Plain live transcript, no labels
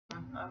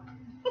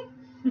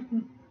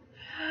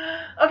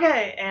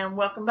Okay, and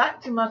welcome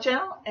back to my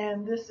channel.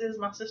 And this is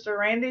my sister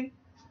Randy.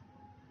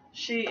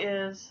 She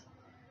is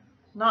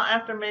not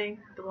after me,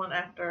 the one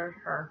after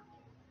her.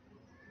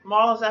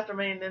 Marla's after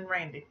me, and then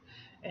Randy.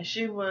 And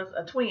she was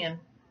a twin,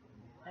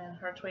 and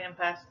her twin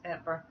passed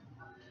at birth.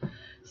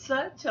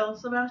 So tell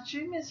us about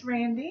you, Miss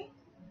Randy.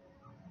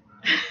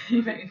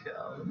 You make me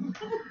feel old.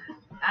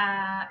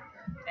 I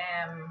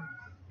am.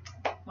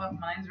 Well,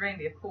 my name's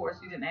Randy, of course.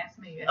 You didn't ask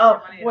me.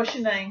 Oh, what's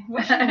your name?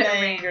 What's your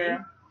name,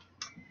 girl?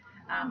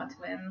 My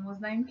twin was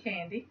named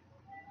Candy.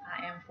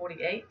 I am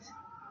 48.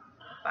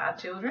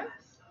 5 children,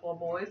 4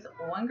 boys,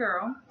 1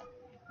 girl.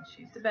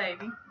 She's the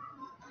baby.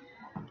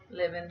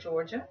 Live in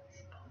Georgia.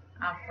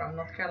 I'm from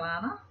North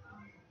Carolina.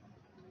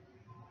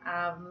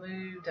 I've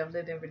lived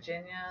in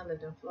Virginia,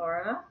 lived in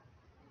Florida.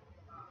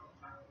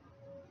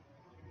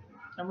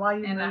 And why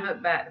you moved?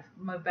 I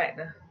moved back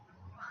to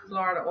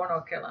Florida or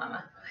North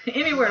Carolina.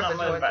 Anywhere but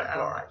Georgia. I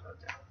don't like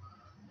Georgia.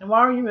 And why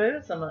are you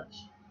moving so much?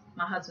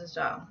 My husband's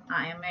job.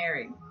 I am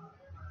married.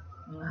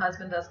 My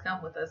husband does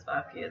come with us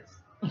 5 kids.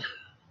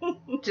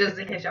 Just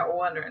in case y'all were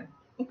wondering.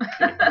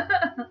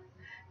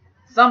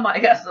 Somebody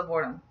got to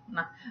support him.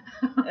 No.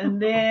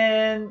 And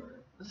then,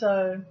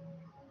 so,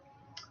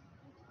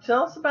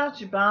 tell us about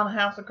you buying a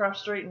house across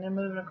the street and then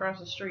moving across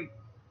the street.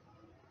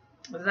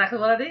 Exactly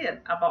what I did.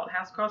 I bought a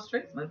house across the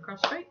street, moved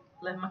across the street,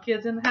 left my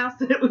kids in the house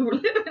that we were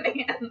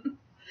living in.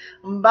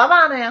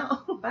 Bye-bye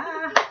now.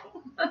 Bye.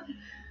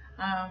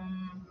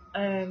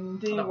 And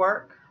do you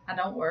work? I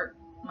don't work.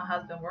 My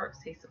husband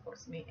works. He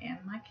supports me and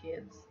my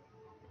kids.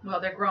 Well,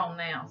 they're grown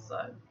now,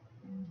 so.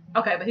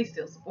 Okay, but he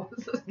still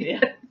supports us.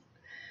 Yeah.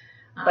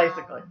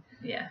 Basically.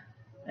 Yeah.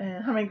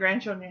 And how many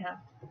grandchildren do you have?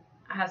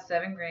 I have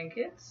 7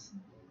 grandkids.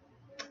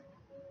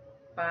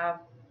 5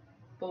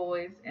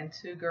 boys and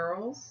 2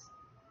 girls.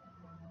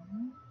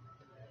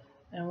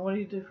 And what do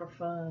you do for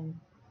fun?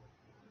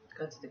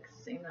 Go to the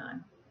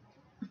casino.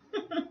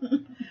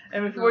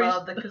 And before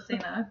Love the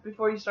casino.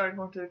 Before you started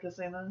going to the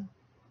casino?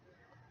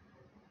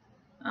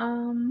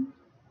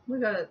 We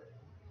go to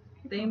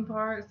theme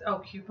parks. Oh,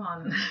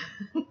 coupon.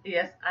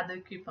 Yes, I do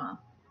coupon.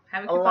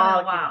 Haven't coupon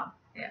in a while.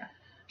 Yeah.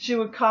 She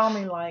would call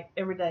me like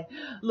every day.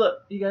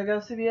 Look, you gotta go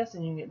to CVS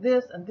and you get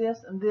this and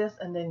this and this,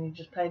 and then you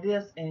just pay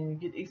this and you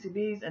get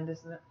ECBs and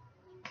this and that.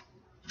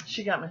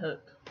 She got me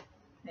hooked.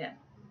 Yeah.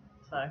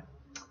 So.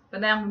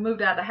 But now we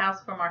moved out of the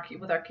house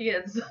with our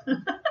kids.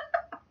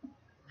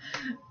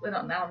 I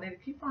don't need a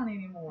coupon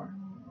anymore.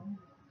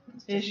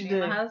 It's yes, just you me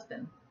do. And my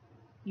husband.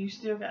 You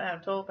still gotta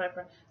have toilet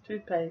paper,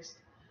 toothpaste,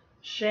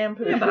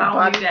 shampoo. Yeah, but I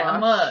don't need that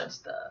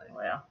much though.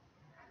 Well,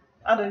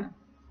 I do.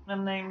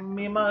 And then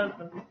me and my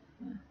husband.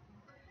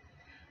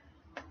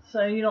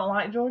 So you don't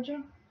like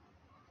Georgia?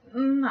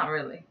 Not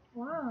really.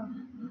 Wow.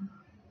 Mm-mm.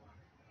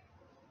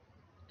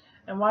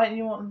 And why didn't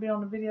you want to be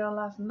on the video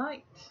last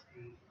night?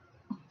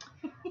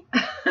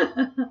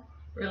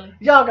 Really?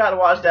 Y'all got to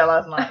watch that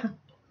last night.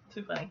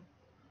 Too funny.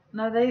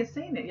 No, they ain't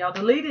seen it. Y'all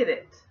deleted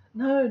it.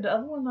 No, the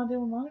other one I did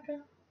with Monica.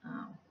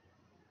 Oh.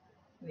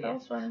 Yeah. That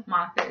was funny.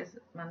 Monica is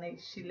my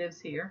niece. She lives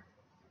here.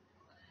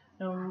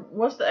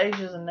 What's the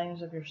ages and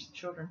names of your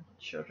children?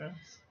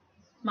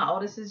 My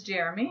oldest is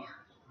Jeremy.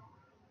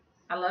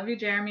 I love you,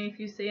 Jeremy, if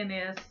you're seeing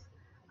this.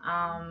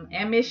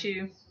 And miss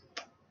you.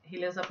 He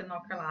lives up in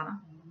North Carolina.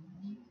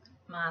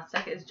 My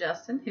second is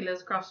Justin. He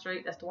lives across the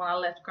street. That's the one I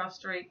left across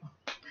the street.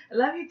 I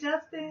love you,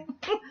 Justin.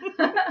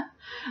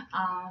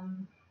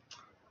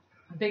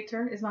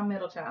 Victor is my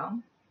middle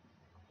child.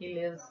 He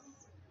lives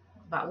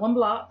about 1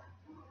 block.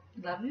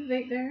 Love you,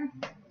 Victor.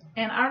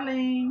 And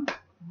Arlene.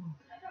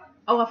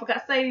 Oh, I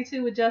forgot Sadie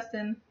too with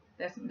Justin.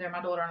 They're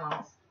my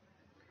daughter-in-laws.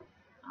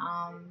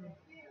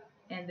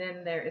 And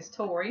then there is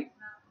Tori.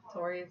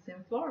 Tori is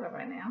in Florida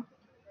right now.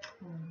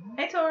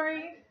 Hey,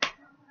 Tori.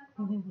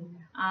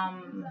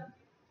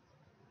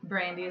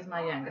 Brandy is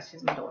my youngest.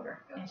 She's my daughter.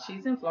 And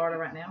she's in Florida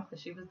right now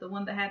because she was the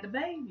one that had the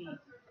baby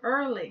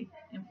early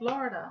in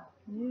Florida.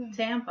 Yeah.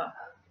 Tampa.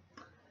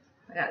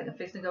 I'm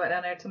fixing to go back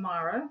down there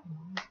tomorrow.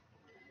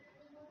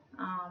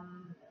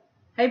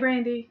 Hey,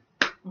 Brandy.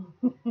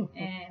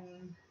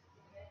 And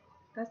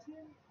that's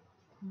it.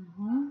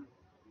 You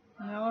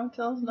don't want to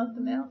tell us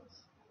nothing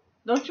else?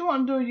 Don't you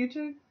want to do a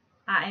YouTube?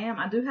 I am.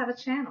 I do have a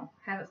channel.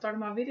 Haven't started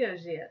my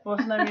videos yet.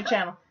 What's the name of your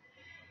channel?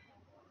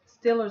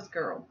 Steelers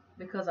Girl.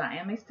 Because I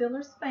am a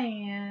Steelers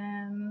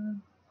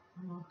fan.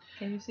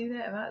 Can you see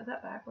that? Is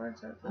that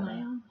backwards or upside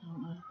down?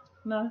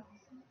 No.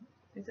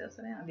 Is it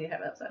upside down? Do you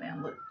have it upside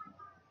down? Look.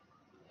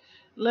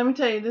 Let me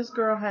tell you, this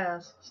girl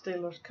has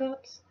Steelers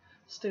cups,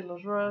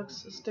 Steelers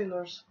rugs,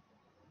 Steelers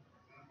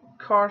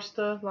car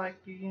stuff like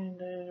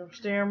the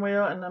steering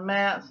wheel and the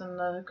mats and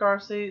the car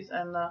seats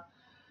and the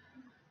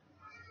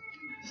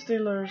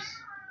Steelers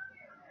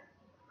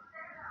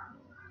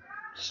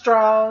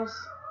straws,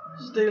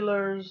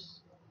 Steelers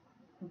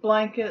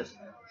blankets,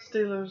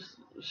 Steelers.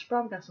 She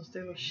probably got some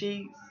Steelers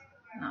sheets.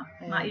 No,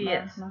 not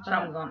yet. But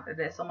I'm going.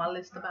 That's on my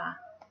list to buy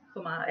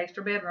for my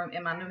extra bedroom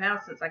in my new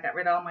house since I got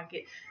rid of all my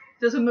kids.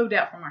 Since we moved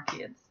out from our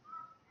kids.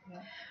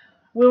 Yeah.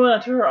 We went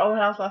up to her old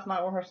house last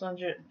night where her son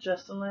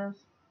Justin lives.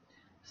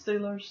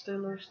 Steelers.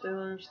 We're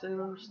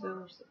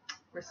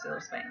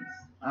Steelers fans.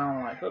 I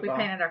don't like football.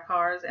 We painted our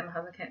cars, and my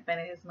husband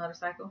painted his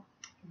motorcycle.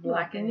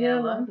 Black and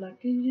yellow.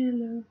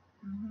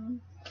 Mm-hmm.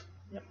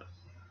 Yep.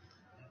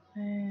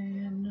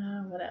 And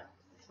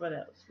what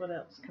else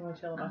can we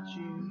tell about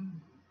you?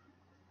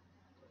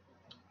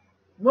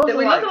 What Did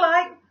we look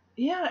alike?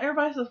 Yeah,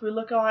 everybody says we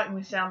look alike and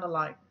we sound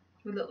alike.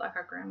 We look like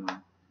our grandma.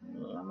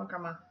 My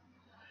grandma.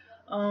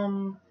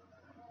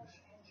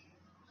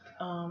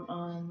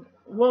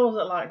 What was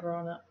it like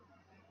growing up?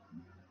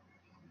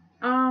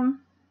 I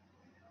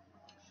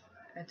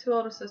had 2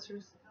 older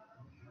sisters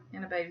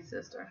and a baby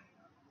sister.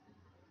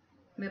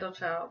 Middle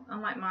child.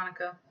 Unlike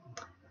Monica,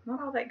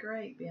 not all that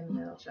great being the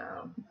middle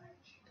child.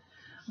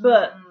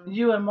 But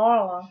you and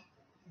Marla,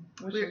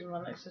 which is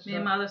my next sister. Me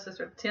and my other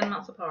sister, 10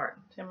 months apart.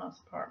 10 months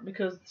apart.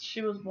 Because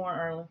she was born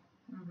early.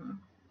 Mm-hmm.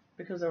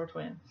 Because they were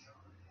twins.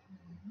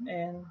 Mm-hmm.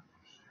 And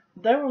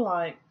they were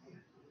like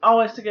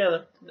always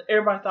together.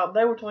 Everybody thought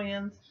they were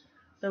twins.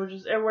 They were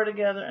just everywhere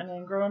together. And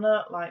then growing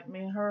up, like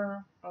me and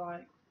her are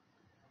like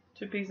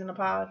 2 peas in a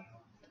pod.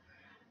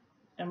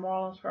 And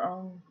Marla's her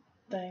own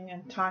thing.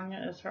 And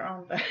Tanya is her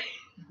own thing.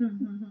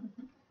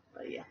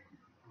 But yeah.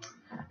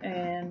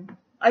 And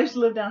I used to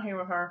live down here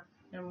with her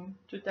in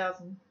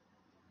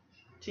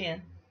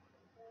 2010.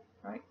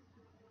 Right?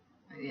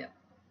 Yeah.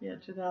 Yeah,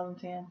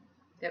 2010.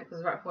 Yeah, it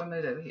was right before we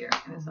moved over here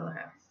in this other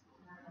house.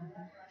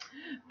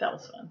 That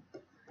was fun.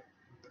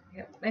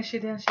 Yep. And she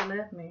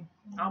left me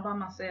all by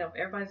myself.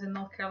 Everybody's in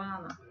North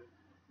Carolina.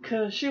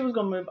 Because she was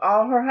going to move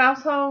all her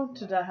household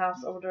to that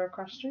house over there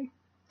across the street.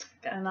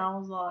 And I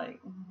was like,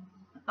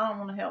 I don't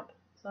want to help.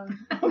 So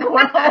I'm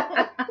going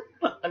home.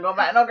 I'm going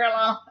back to North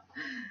Carolina.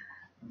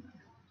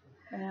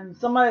 And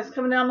somebody's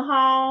coming down the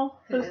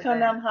hall. Who's coming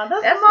down the hall?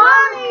 That's Monica.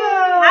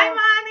 Hi,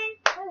 Monty.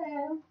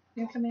 Hello.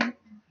 You come in.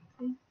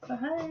 So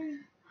hey.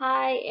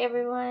 Hi,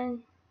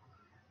 everyone.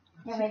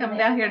 She coming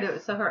down here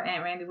so her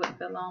Aunt Randy wouldn't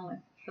feel lonely.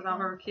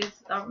 Because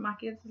all my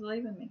kids is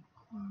leaving me.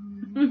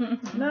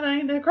 No, they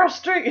ain't. They're across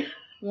the street.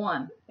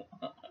 One.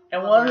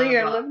 And one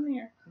here, living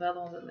here. The other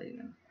ones are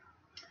leaving.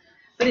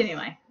 But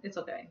anyway, it's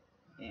okay.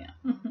 Yeah.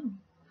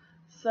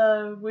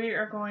 So we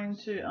are going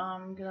to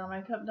get our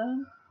makeup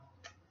done.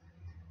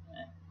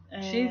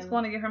 And she's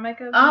going to get her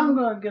makeup done? I'm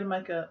going to get her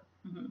makeup.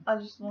 Mm-hmm. I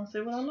just want to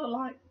see what I look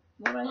like.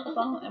 What makeup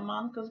on, and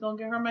Monica's going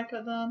to get her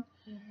makeup done.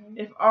 Mm-hmm.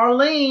 If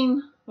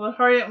Arlene will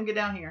hurry up and get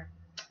down here.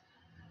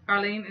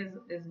 Arlene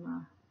is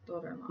my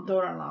daughter-in-law.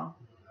 Daughter-in-law.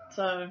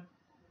 So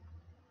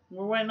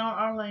we're waiting on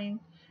Arlene,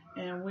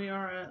 and we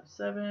are at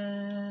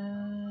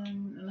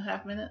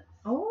 7.5 minutes.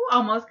 Oh,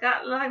 almost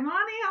got like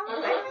Monty.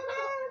 Almost 8 minutes.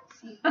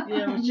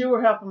 Yeah, but you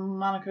were helping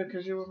Monica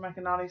because you were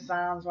making all these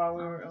sounds while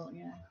we were,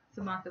 yeah.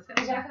 So Monica's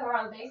Did y'all cover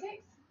all the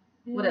basics?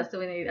 Yeah. What else do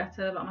we need? I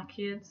said about my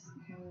kids,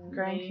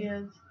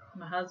 grandkids, me,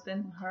 my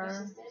husband,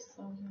 her.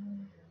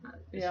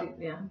 Yeah.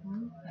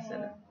 Mm-hmm. I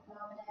said it.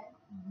 Mom and Dad.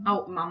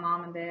 Oh, my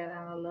mom and dad,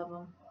 and I love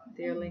them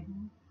dearly.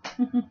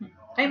 Mm-hmm.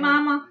 Hey,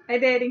 Mama. Hey,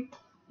 Daddy.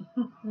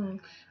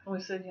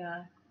 We said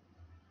yeah.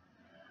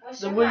 What's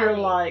So your we were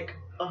hobby? like,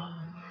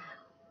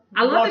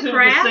 I love the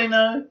craft.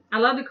 Casino. I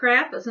love the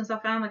craft, but since I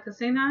found the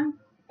casino,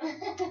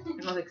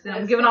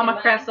 I'm giving all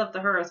my craft stuff to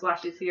her as while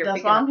she's here.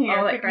 That's why I'm here.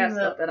 All that craft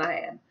stuff that I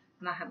had.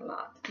 And I had a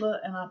lot.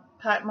 Look, and I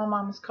packed my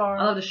mama's car.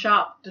 I love to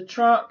shop. The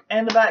trunk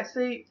and the back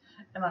seat.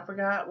 And I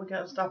forgot we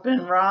got to stop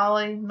in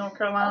Raleigh, North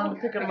Carolina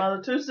to pick up my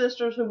other 2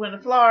 sisters who went to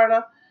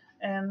Florida.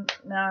 And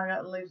now I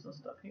got to leave some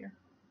stuff here.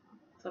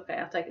 It's okay.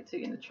 I'll take it to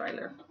you in the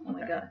trailer when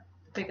we go to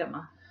pick up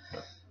my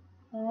stuff.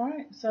 All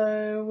right.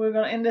 So we're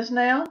going to end this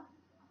now.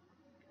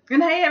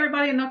 And hey,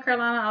 everybody in North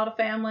Carolina, all the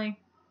family.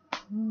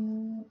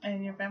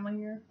 And your family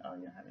here? Oh,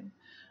 you're having.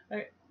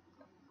 Okay.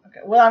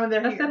 Well, I mean,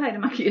 they're here. I said hey to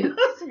my kids.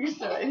 You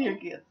said hey to your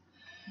kids.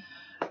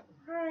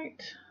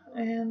 Right.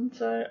 And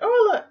so,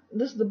 oh look,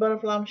 this is the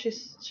butterfly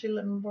she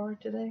let me borrow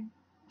today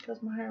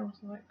because my hair was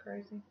like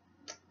crazy.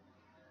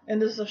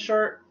 And this is a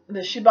shirt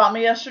that she bought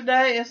me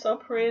yesterday. It's so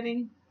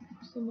pretty.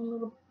 It's a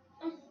little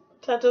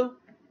tattoo.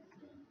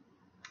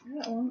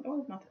 That one.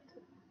 Oh, my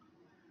tattoo.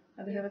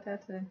 I do have a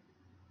tattoo.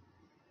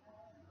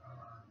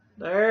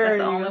 There That's you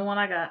the go. only one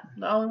I got.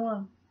 The only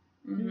one.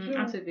 Mm-hmm. Sure.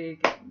 I'm too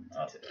big.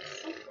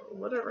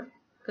 Whatever.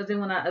 Because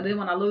then when I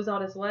lose all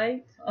this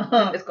weight,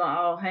 it's gonna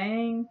all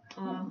hang.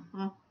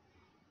 Mm-hmm.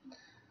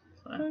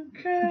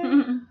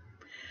 Okay.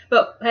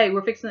 But hey,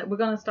 we're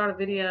gonna start a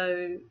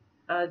video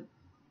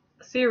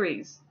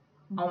series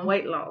on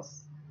weight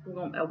loss. We're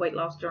going a weight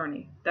loss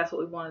journey. That's what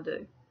we want to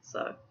do.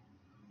 So,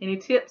 any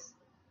tips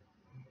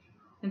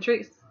and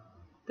tricks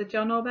that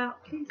y'all know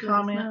about? Please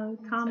Comment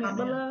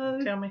below.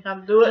 Tell me how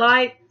to do it.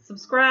 Like,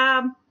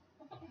 subscribe,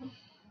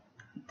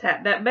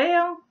 tap that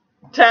bell.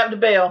 Tap the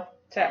bell.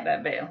 Tap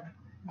that bell.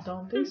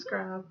 Don't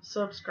describe.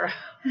 Subscribe.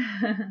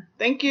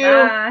 Thank you.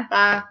 Bye.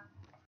 Bye.